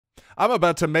I'm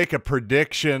about to make a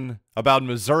prediction about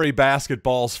Missouri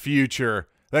basketball's future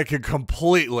that could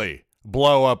completely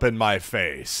blow up in my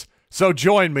face. So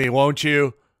join me, won't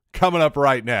you? Coming up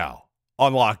right now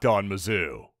on Locked On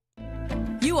Mizzou.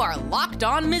 You are Locked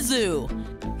On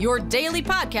Mizzou, your daily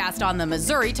podcast on the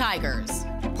Missouri Tigers.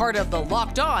 Part of the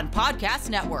Locked On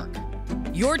Podcast Network.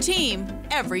 Your team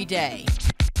every day.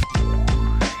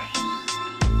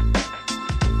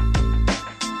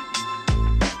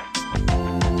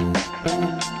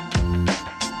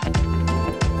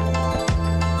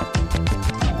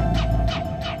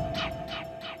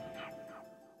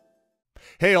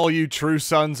 Hey, all you true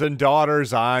sons and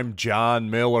daughters, I'm John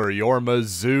Miller, your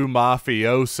Mizzou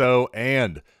mafioso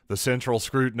and the central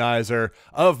scrutinizer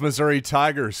of Missouri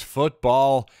Tigers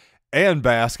football and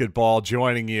basketball,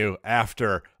 joining you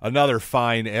after another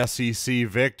fine SEC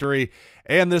victory.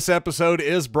 And this episode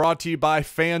is brought to you by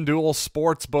FanDuel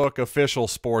Sportsbook, official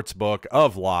sportsbook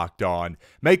of Locked On.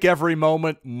 Make every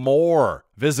moment more.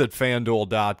 Visit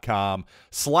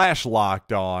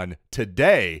FanDuel.com/LockedOn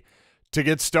today to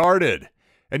get started.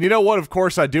 And you know what? Of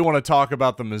course, I do want to talk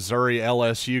about the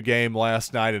Missouri-LSU game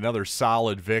last night. Another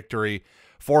solid victory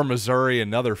for Missouri.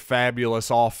 Another fabulous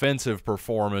offensive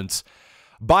performance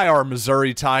by our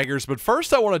Missouri Tigers. But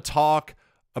first, I want to talk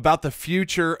about the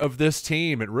future of this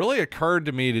team. It really occurred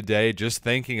to me today just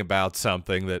thinking about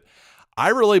something that I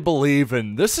really believe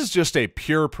in. This is just a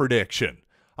pure prediction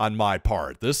on my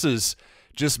part. This is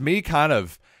just me kind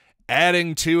of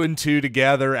adding two and two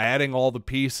together, adding all the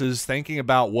pieces, thinking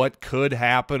about what could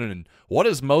happen and what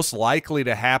is most likely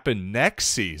to happen next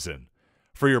season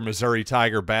for your Missouri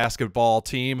Tiger basketball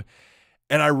team.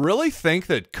 And I really think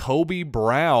that Kobe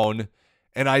Brown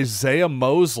and Isiaih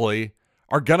Mosley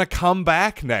are going to come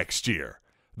back next year.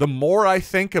 The more I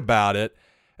think about it,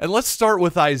 and let's start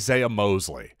with Isiaih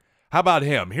Mosley. How about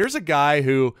him? Here's a guy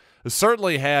who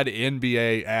certainly had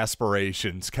NBA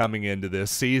aspirations coming into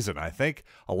this season. I think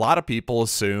a lot of people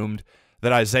assumed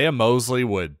that Isiaih Mosley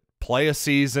would play a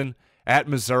season at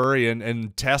Missouri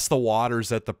and test the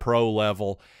waters at the pro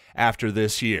level after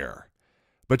this year.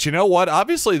 But you know what?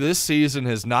 Obviously, this season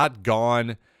has not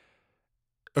gone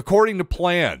according to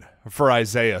plan for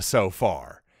Isiaih so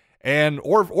far, and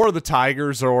or the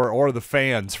Tigers or the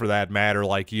fans for that matter,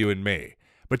 like you and me.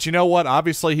 But you know what?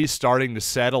 Obviously, he's starting to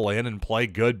settle in and play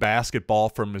good basketball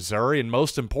for Missouri, and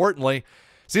most importantly,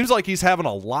 seems like he's having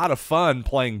a lot of fun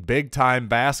playing big-time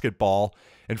basketball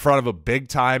in front of a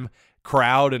big-time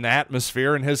crowd and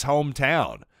atmosphere in his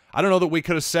hometown. I don't know that we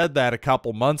could have said that a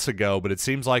couple months ago, but it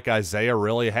seems like Isiaih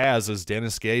really has, as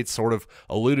Dennis Gates sort of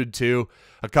alluded to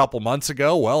a couple months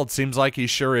ago. Well, it seems like he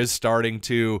sure is starting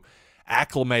to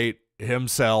acclimate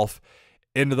himself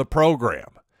into the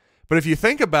program. But if you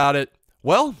think about it,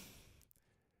 well,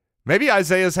 maybe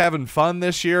Isiah's having fun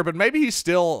this year, but maybe he's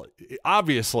still,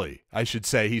 obviously, I should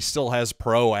say, he still has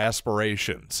pro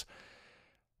aspirations.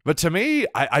 But to me,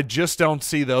 I just don't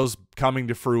see those coming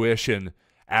to fruition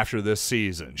after this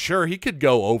season. Sure, he could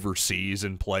go overseas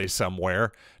and play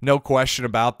somewhere, no question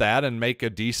about that, and make a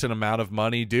decent amount of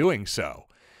money doing so.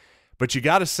 But you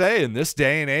got to say, in this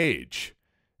day and age,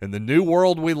 in the new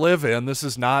world we live in, this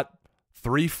is not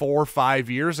 3, 4, 5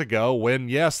 years ago when,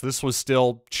 yes, this was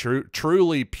still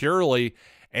truly, purely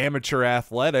amateur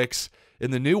athletics.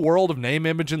 In the new world of name,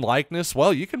 image, and likeness,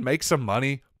 well, you can make some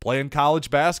money playing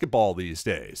college basketball these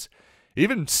days.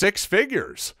 Even 6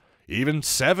 figures, even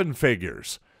 7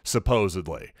 figures,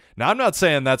 supposedly. Now, I'm not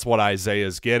saying that's what Isiaih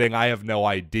is getting. I have no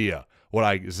idea what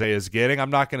Isiaih is getting. I'm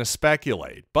not going to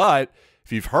speculate. But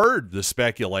if you've heard the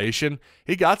speculation,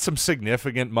 he got some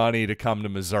significant money to come to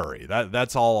Missouri.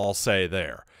 That's all I'll say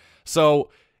there.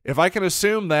 So if I can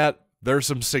assume that there's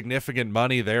some significant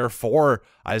money there for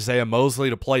Isiaih Mosley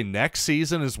to play next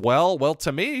season as well, well,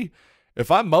 to me,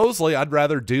 if I'm Mosley, I'd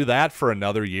rather do that for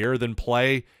another year than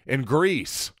play in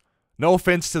Greece. No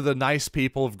offense to the nice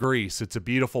people of Greece. It's a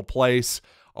beautiful place,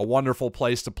 a wonderful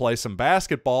place to play some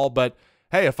basketball. But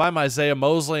hey, if I'm Isiaih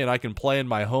Mosley and I can play in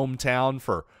my hometown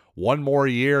for one more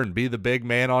year and be the big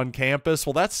man on campus,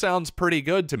 well, that sounds pretty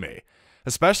good to me,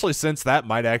 especially since that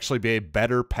might actually be a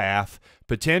better path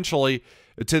potentially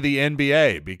to the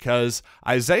NBA, because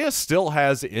Isiaih still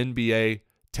has NBA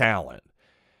talent.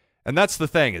 And that's the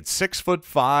thing. It's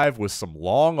 6'5" with some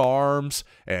long arms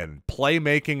and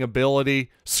playmaking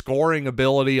ability, scoring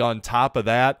ability on top of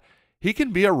that. He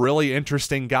can be a really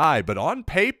interesting guy, but on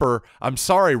paper, I'm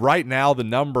sorry, right now the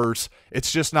numbers,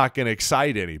 it's just not going to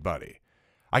excite anybody.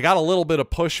 I got a little bit of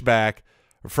pushback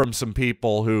from some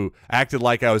people who acted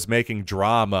like I was making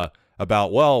drama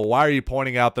about, well, why are you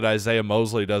pointing out that Isiaih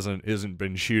Mosley isn't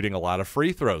been shooting a lot of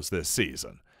free throws this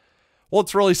season? Well,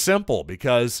 it's really simple,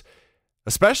 because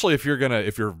Especially if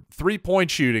your three-point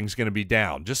shooting is gonna be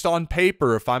down. Just on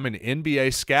paper, if I'm an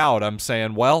NBA scout, I'm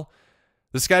saying, well,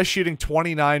 this guy's shooting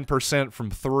 29%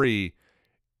 from three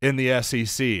in the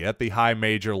SEC at the high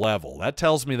major level. That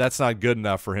tells me that's not good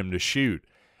enough for him to shoot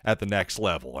at the next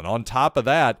level. And on top of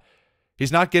that,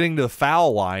 he's not getting to the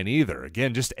foul line either.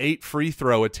 Again, just 8 free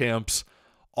throw attempts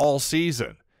all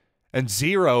season. And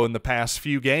 0 in the past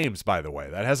few games, by the way.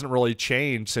 That hasn't really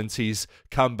changed since he's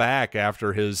come back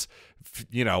after his,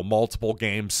 multiple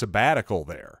game sabbatical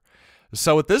there.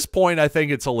 So at this point, I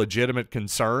think it's a legitimate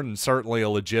concern and certainly a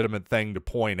legitimate thing to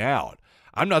point out.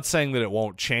 I'm not saying that it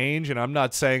won't change, and I'm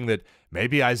not saying that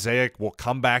maybe Isiaih will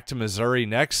come back to Missouri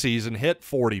next season, hit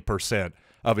 40%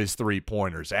 of his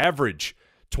three-pointers, average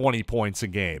 20 points a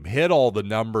game, hit all the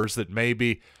numbers that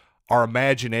maybe our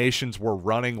imaginations were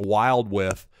running wild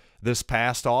with this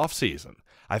past offseason.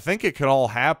 I think it could all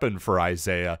happen for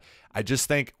Isiaih. I just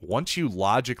think once you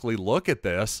logically look at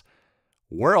this,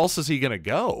 where else is he going to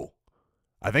go?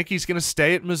 I think he's going to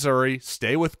stay at Missouri,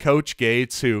 stay with Coach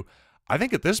Gates, who I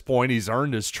think at this point he's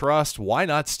earned his trust. Why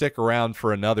not stick around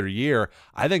for another year?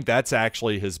 I think that's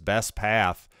actually his best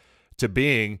path to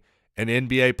being an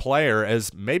NBA player,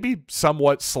 as maybe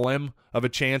somewhat slim of a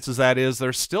chance as that is.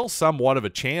 There's still somewhat of a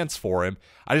chance for him.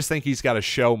 I just think he's got to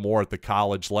show more at the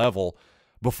college level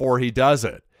before he does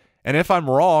it. And if I'm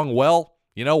wrong, well,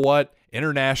 you know what?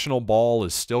 International ball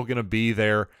is still going to be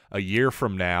there a year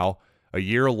from now, a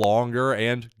year longer,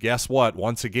 and guess what?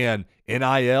 Once again,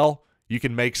 NIL, you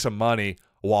can make some money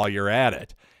while you're at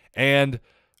it. And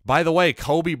by the way,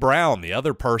 Kobe Brown, the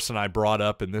other person I brought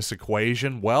up in this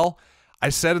equation, well, I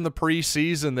said in the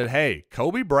preseason that, hey,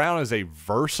 Kobe Brown is a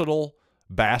versatile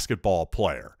basketball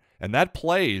player, and that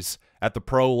plays at the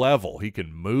pro level. He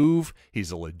can move.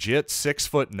 He's a legit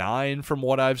 6'9" from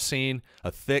what I've seen, a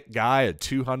thick guy at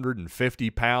 250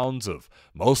 pounds of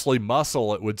mostly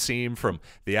muscle, it would seem, from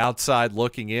the outside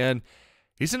looking in.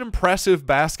 He's an impressive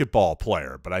basketball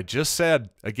player, but I just said,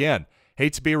 again,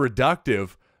 hate to be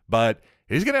reductive, but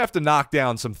he's going to have to knock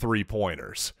down some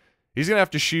three-pointers. He's going to have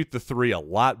to shoot the three a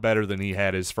lot better than he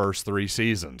had his first 3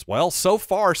 seasons. Well, so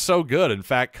far, so good. In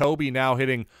fact, Kobe now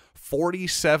hitting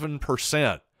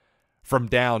 47% from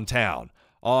downtown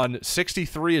on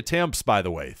 63 attempts, by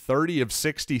the way. 30 of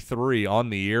 63 on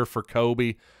the year for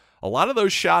Kobe. A lot of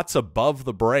those shots above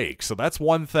the break, so that's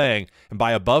one thing. And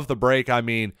by above the break, I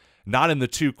mean not in the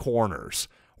 2 corners,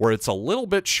 where it's a little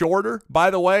bit shorter, by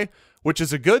the way, which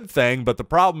is a good thing, but the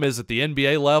problem is at the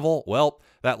NBA level, well,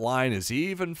 that line is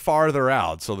even farther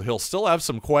out, so he'll still have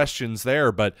some questions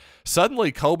there. But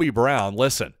suddenly Kobe Brown,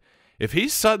 listen, if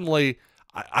he's suddenly,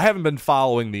 I haven't been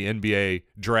following the NBA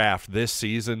draft this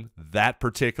season that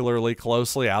particularly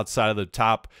closely outside of the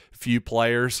top few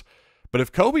players, but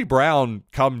if Kobe Brown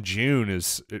come June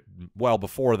is, well,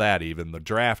 before that even, the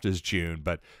draft is June,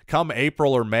 but come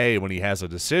April or May when he has a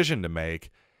decision to make,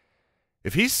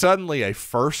 if he's suddenly a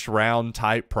first-round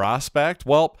type prospect,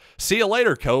 well, see you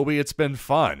later, Kobe. It's been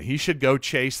fun. He should go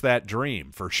chase that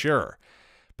dream for sure.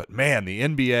 But, man, the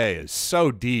NBA is so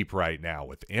deep right now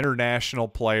with international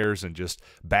players, and just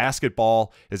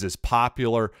basketball is as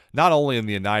popular not only in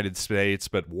the United States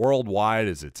but worldwide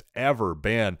as it's ever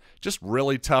been. Just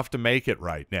really tough to make it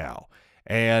right now.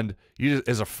 And you,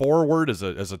 as a forward, as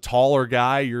a taller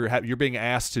guy, you're being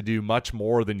asked to do much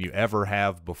more than you ever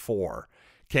have before.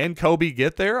 Can Kobe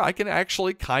get there? I can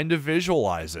actually kind of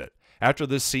visualize it after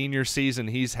this senior season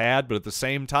he's had, but at the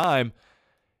same time,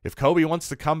 if Kobe wants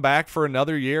to come back for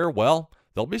another year, well,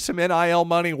 there'll be some NIL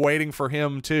money waiting for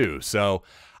him too. So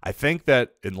I think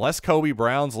that unless Kobe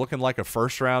Brown's looking like a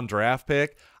first-round draft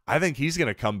pick, I think he's going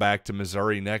to come back to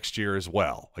Missouri next year as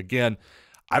well. Again,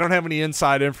 I don't have any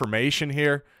inside information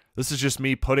here. This is just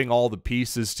me putting all the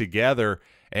pieces together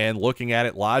and looking at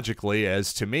it logically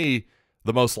as, to me,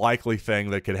 the most likely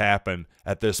thing that could happen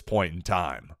at this point in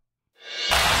time.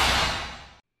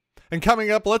 And coming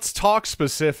up, let's talk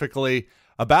specifically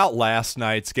about last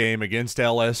night's game against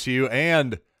LSU,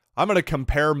 and I'm going to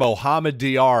compare Mohamed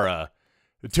Diarra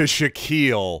to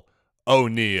Shaquille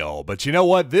O'Neal. But you know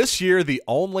what? This year, the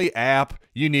only app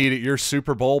you need at your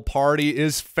Super Bowl party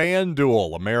is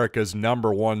FanDuel, America's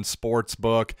 #1 sports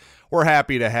book. We're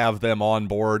happy to have them on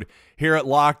board here at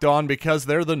Locked On because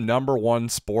they're the #1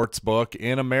 sports book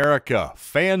in America,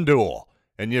 FanDuel.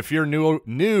 And if you're new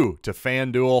to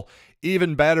FanDuel,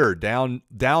 even better, download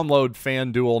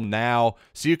FanDuel now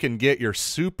so you can get your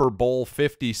Super Bowl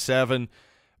 57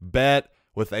 bet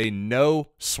with a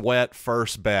no-sweat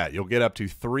first bet. You'll get up to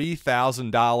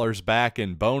 $3,000 back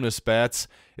in bonus bets.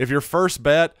 If your first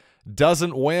bet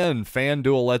doesn't win,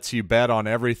 FanDuel lets you bet on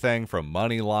everything from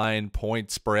money line,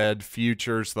 point spread,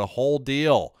 futures, the whole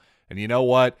deal. And you know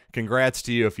what? Congrats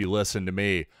to you if you listened to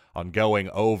me on going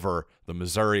over the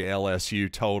Missouri LSU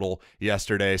total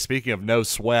yesterday. Speaking of no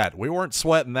sweat, we weren't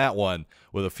sweating that one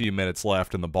with a few minutes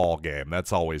left in the ball game.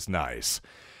 That's always nice.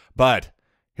 But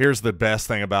here's the best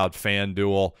thing about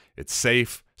FanDuel. It's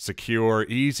safe, secure,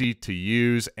 easy to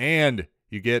use, and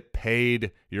you get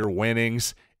paid your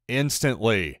winnings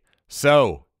instantly.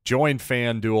 So join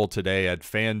FanDuel today at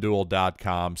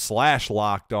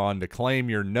FanDuel.com/lockedon to claim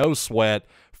your no sweat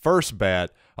first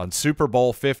bet on Super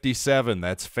Bowl 57.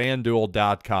 That's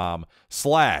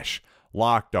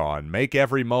FanDuel.com/lockedon. Make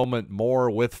every moment more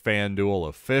with FanDuel,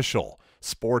 official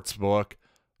sportsbook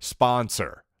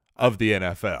sponsor of the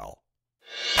NFL.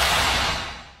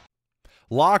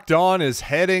 Locked On is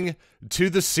heading to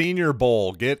the Senior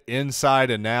Bowl. Get inside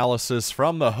analysis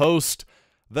from the host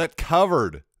that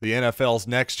covered the NFL's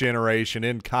next generation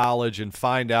in college and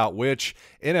find out which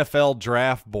NFL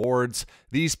draft boards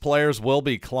these players will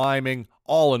be climbing,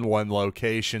 all in one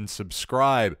location.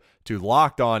 Subscribe to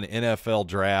Locked On NFL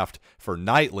Draft for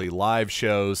nightly live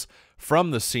shows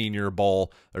from the Senior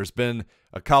Bowl. There's been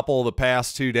a couple the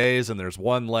past 2 days, and there's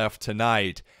one left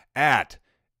tonight at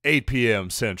 8 p.m.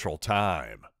 Central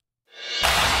Time.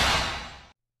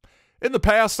 In the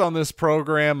past on this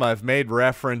program, I've made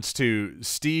reference to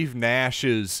Steve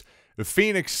Nash's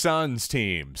Phoenix Suns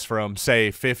teams from, say,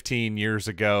 15 years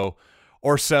ago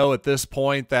or so at this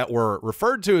point that were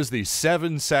referred to as the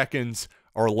 7 seconds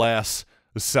or less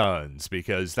Suns,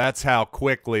 because that's how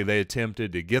quickly they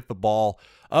attempted to get the ball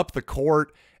up the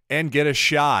court and get a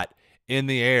shot in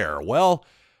the air. Well,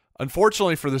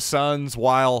 unfortunately for the Suns,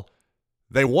 while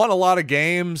they won a lot of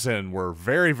games and were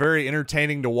very, very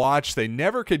entertaining to watch, they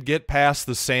never could get past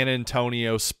the San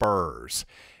Antonio Spurs.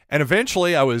 And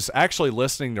eventually, I was actually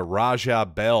listening to Raja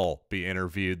Bell be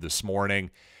interviewed this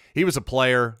morning. He was a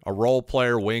player, a role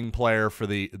player, wing player for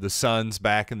the Suns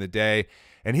back in the day.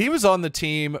 And he was on the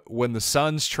team when the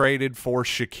Suns traded for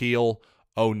Shaquille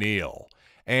O'Neal.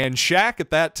 And Shaq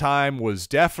at that time was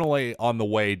definitely on the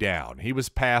way down. He was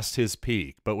past his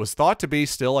peak, but was thought to be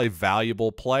still a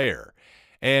valuable player.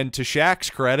 And to Shaq's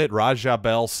credit, Raja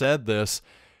Bell said this,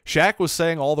 Shaq was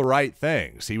saying all the right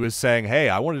things. He was saying, hey,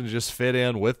 I wanted to just fit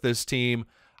in with this team.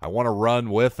 I want to run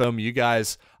with them. You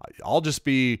guys, I'll just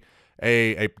be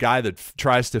a guy that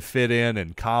tries to fit in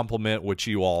and complement what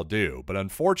you all do. But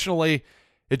unfortunately,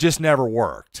 it just never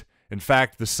worked. In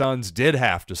fact, the Suns did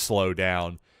have to slow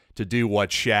down to do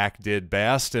what Shaq did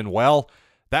best. And, well,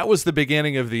 that was the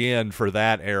beginning of the end for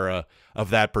that era of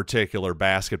that particular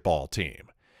basketball team.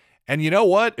 And you know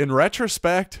what? In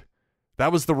retrospect,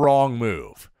 that was the wrong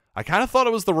move. I kind of thought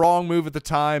it was the wrong move at the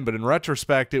time, but in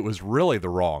retrospect, it was really the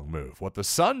wrong move. What the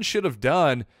Suns should have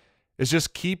done is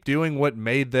just keep doing what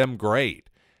made them great.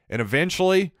 And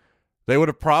eventually, they would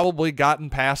have probably gotten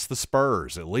past the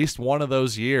Spurs at least one of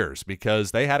those years,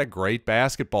 because they had a great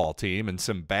basketball team and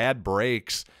some bad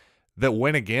breaks that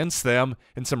went against them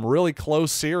in some really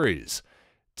close series.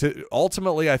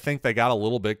 Ultimately, I think they got a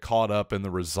little bit caught up in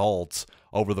the results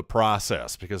over the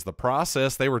process, because the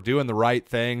process, they were doing the right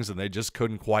things and they just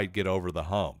couldn't quite get over the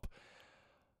hump.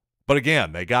 But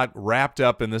again, they got wrapped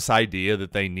up in this idea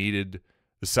that they needed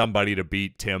somebody to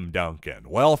beat Tim Duncan.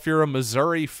 Well, if you're a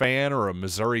Missouri fan or a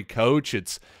Missouri coach,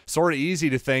 it's sort of easy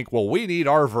to think, well, we need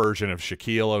our version of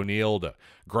Shaquille O'Neal to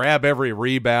grab every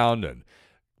rebound and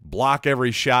block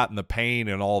every shot in the paint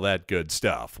and all that good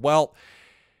stuff. Well,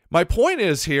 my point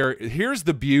is here's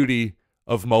the beauty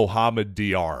of Mohamed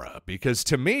Diarra, because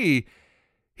to me,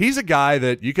 he's a guy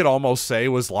that you could almost say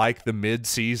was like the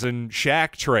mid-season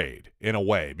Shaq trade in a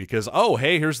way, because, oh,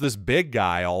 hey, here's this big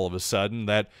guy all of a sudden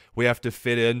that we have to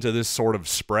fit into this sort of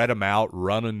spread him out,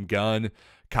 run and gun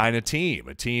kind of team,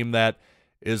 a team that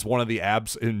is one of the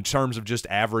in terms of just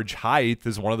average height,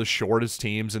 is one of the shortest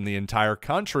teams in the entire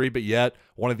country, but yet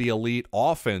one of the elite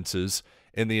offenses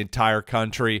in the entire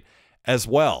country as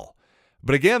well.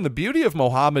 But again, the beauty of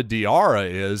Mohamed Diarra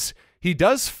is he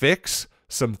does fix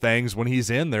some things when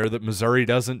he's in there that Missouri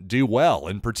doesn't do well,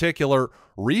 in particular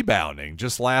rebounding.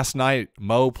 Just last night,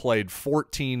 Mo played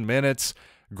 14 minutes,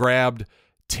 grabbed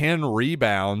 10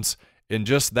 rebounds in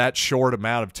just that short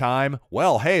amount of time.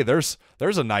 Well, hey, there's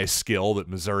a nice skill that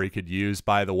Missouri could use,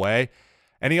 by the way.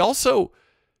 And he also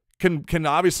can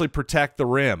obviously protect the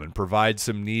rim and provide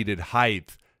some needed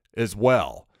height as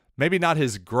well. Maybe not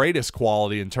his greatest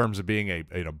quality in terms of being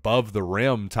an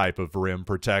above-the-rim type of rim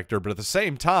protector, but at the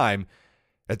same time,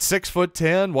 at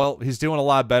 6'10", well, he's doing a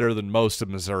lot better than most of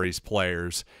Missouri's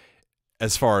players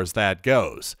as far as that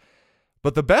goes.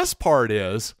 But the best part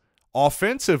is,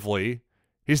 offensively,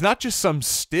 he's not just some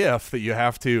stiff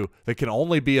that can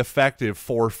only be effective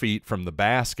 4 feet from the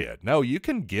basket. No, you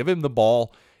can give him the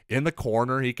ball in the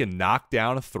corner. He can knock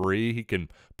down a three. He can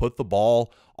put the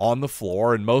ball on the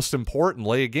floor. And most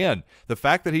importantly, again, the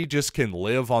fact that he just can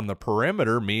live on the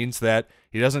perimeter means that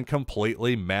he doesn't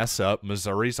completely mess up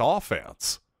Missouri's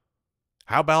offense.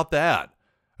 How about that?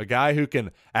 A guy who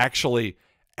can actually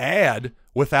add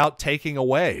without taking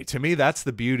away. To me, that's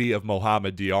the beauty of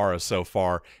Mohamed Diarra so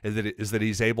far, is that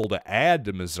he's able to add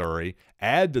to Missouri,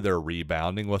 add to their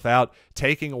rebounding without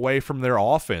taking away from their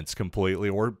offense completely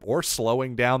or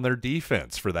slowing down their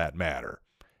defense for that matter.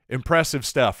 Impressive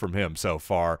stuff from him so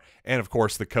far. And, of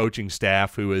course, the coaching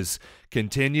staff who has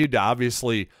continued to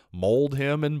obviously mold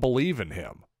him and believe in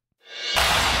him.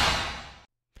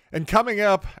 And coming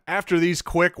up after these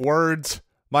quick words,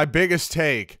 my biggest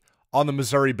take on the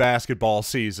Missouri basketball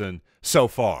season so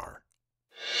far.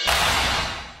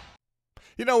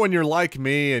 You know, when you're like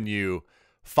me and you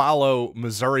follow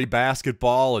Missouri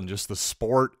basketball and just the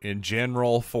sport in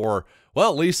general for,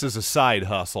 well, at least as a side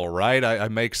hustle, right? I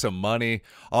make some money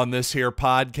on this here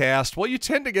podcast. Well, you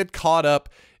tend to get caught up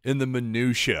in the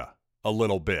minutia a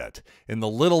little bit, in the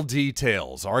little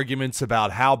details, arguments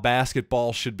about how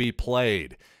basketball should be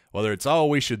played, whether it's, oh,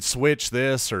 we should switch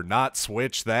this or not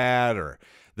switch that, or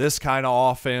this kind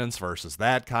of offense versus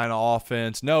that kind of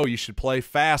offense. No, you should play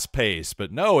fast-paced,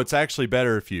 but no, it's actually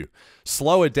better if you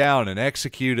slow it down and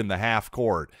execute in the half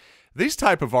court. These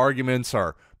type of arguments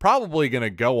are probably going to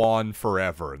go on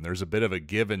forever, and there's a bit of a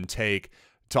give and take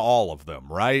to all of them,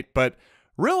 right? But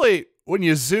really, when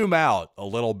you zoom out a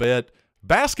little bit,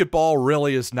 basketball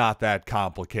really is not that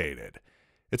complicated.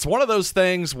 It's one of those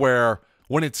things where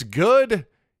when it's good,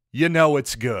 you know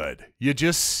it's good. You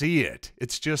just see it.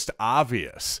 It's just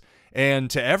obvious. And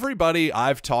to everybody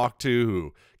I've talked to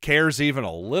who cares even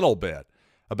a little bit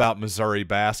about Missouri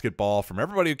basketball, from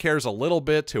everybody who cares a little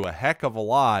bit to a heck of a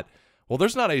lot, well,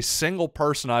 there's not a single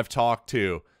person I've talked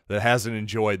to that hasn't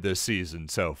enjoyed this season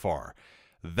so far.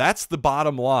 That's the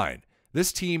bottom line.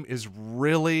 This team is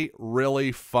really,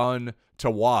 really fun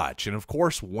to watch. And, of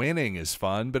course, winning is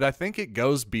fun, but I think it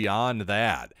goes beyond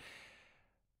that.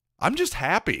 I'm just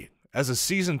happy as a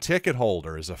season ticket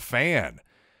holder, as a fan.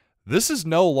 This is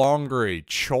no longer a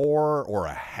chore or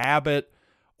a habit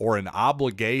or an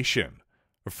obligation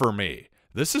for me.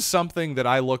 This is something that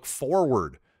I look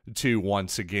forward to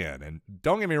once again. And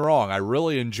don't get me wrong, I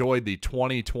really enjoyed the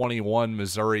 2021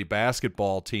 Missouri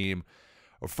basketball team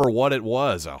for what it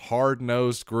was, a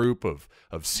hard-nosed group of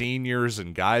seniors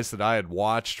and guys that I had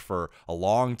watched for a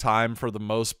long time for the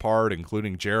most part,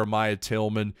 including Jeremiah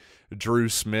Tillman, Drew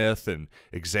Smith, and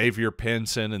Xavier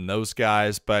Pinson and those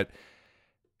guys. But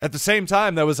at the same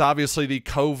time, that was obviously the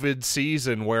COVID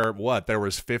season where, there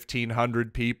was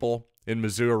 1,500 people in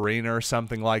Mizzou Arena or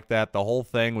something like that. The whole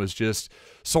thing was just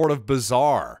sort of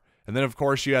bizarre. And then, of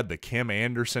course, you had the Kim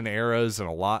Anderson eras and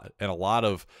a lot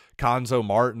of Konzo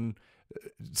Martin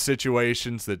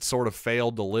situations that sort of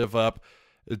failed to live up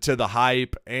to the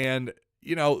hype. And,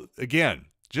 you know, again,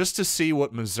 just to see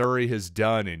what Missouri has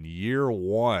done in year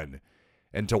one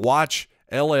and to watch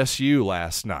LSU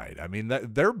last night. I mean,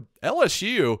 their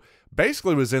LSU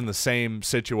basically was in the same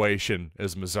situation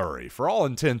as Missouri for all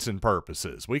intents and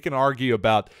purposes. We can argue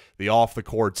about the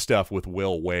off-the-court stuff with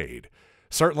Will Wade.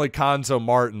 Certainly Konzo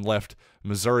Martin left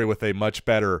Missouri with a much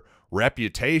better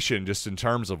reputation just in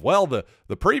terms of, well, the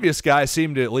previous guy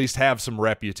seemed to at least have some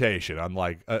reputation. He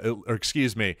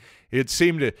at least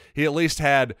seemed to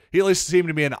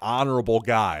be an honorable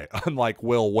guy, unlike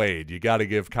Will Wade. You got to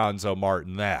give Konzo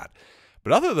Martin that.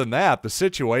 But other than that, the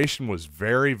situation was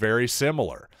very, very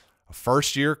similar. A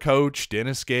first-year coach,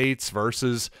 Dennis Gates,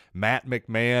 versus Matt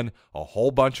McMahon, a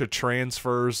whole bunch of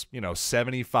transfers,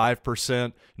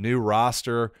 75% new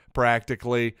roster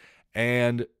practically,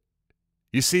 and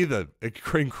you see the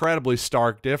incredibly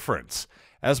stark difference.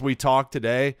 As we talk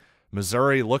today,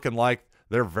 Missouri looking like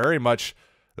they're 3-4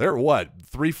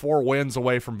 wins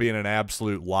away from being an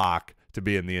absolute lock to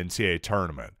be in the NCAA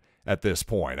tournament at this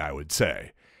point, I would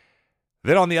say.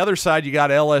 Then on the other side, you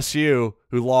got LSU,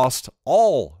 who lost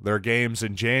all their games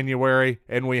in January,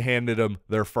 and we handed them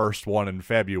their first one in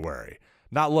February.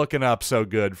 Not looking up so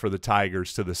good for the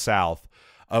Tigers to the south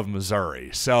of Missouri.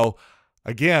 So,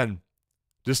 again,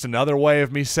 just another way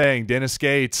of me saying, Dennis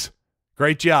Gates,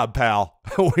 great job, pal.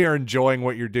 We are enjoying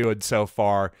what you're doing so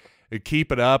far.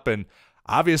 Keep it up. And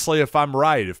obviously, if I'm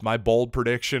right, if my bold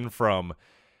prediction from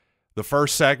the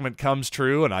first segment comes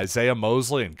true and Isiaih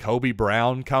Mosley and Kobe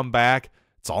Brown come back,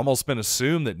 it's almost been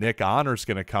assumed that Nick Honor's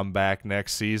going to come back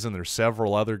next season. There's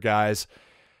several other guys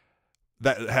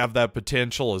that have that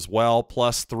potential as well,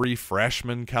 plus 3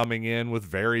 freshmen coming in with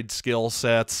varied skill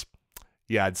sets.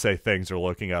 Yeah, I'd say things are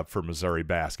looking up for Missouri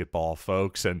basketball,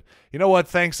 folks. And you know what?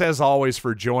 Thanks, as always,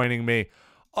 for joining me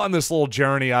on this little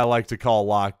journey I like to call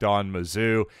Locked On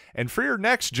Mizzou. And for your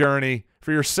next journey,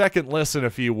 for your second listen,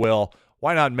 if you will,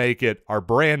 why not make it our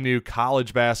brand new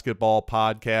college basketball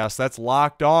podcast? That's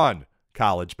Locked On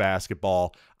College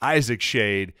Basketball. Isaac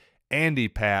Shade, Andy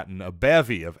Patton, a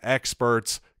bevy of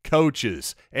experts,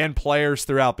 coaches, and players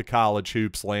throughout the college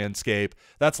hoops landscape.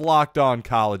 That's Locked On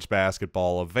College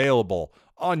Basketball, available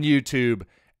on YouTube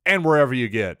and wherever you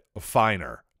get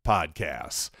finer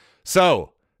podcasts.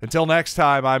 So, until next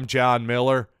time, I'm John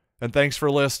Miller, and thanks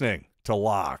for listening to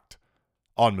Locked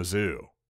On Mizzou.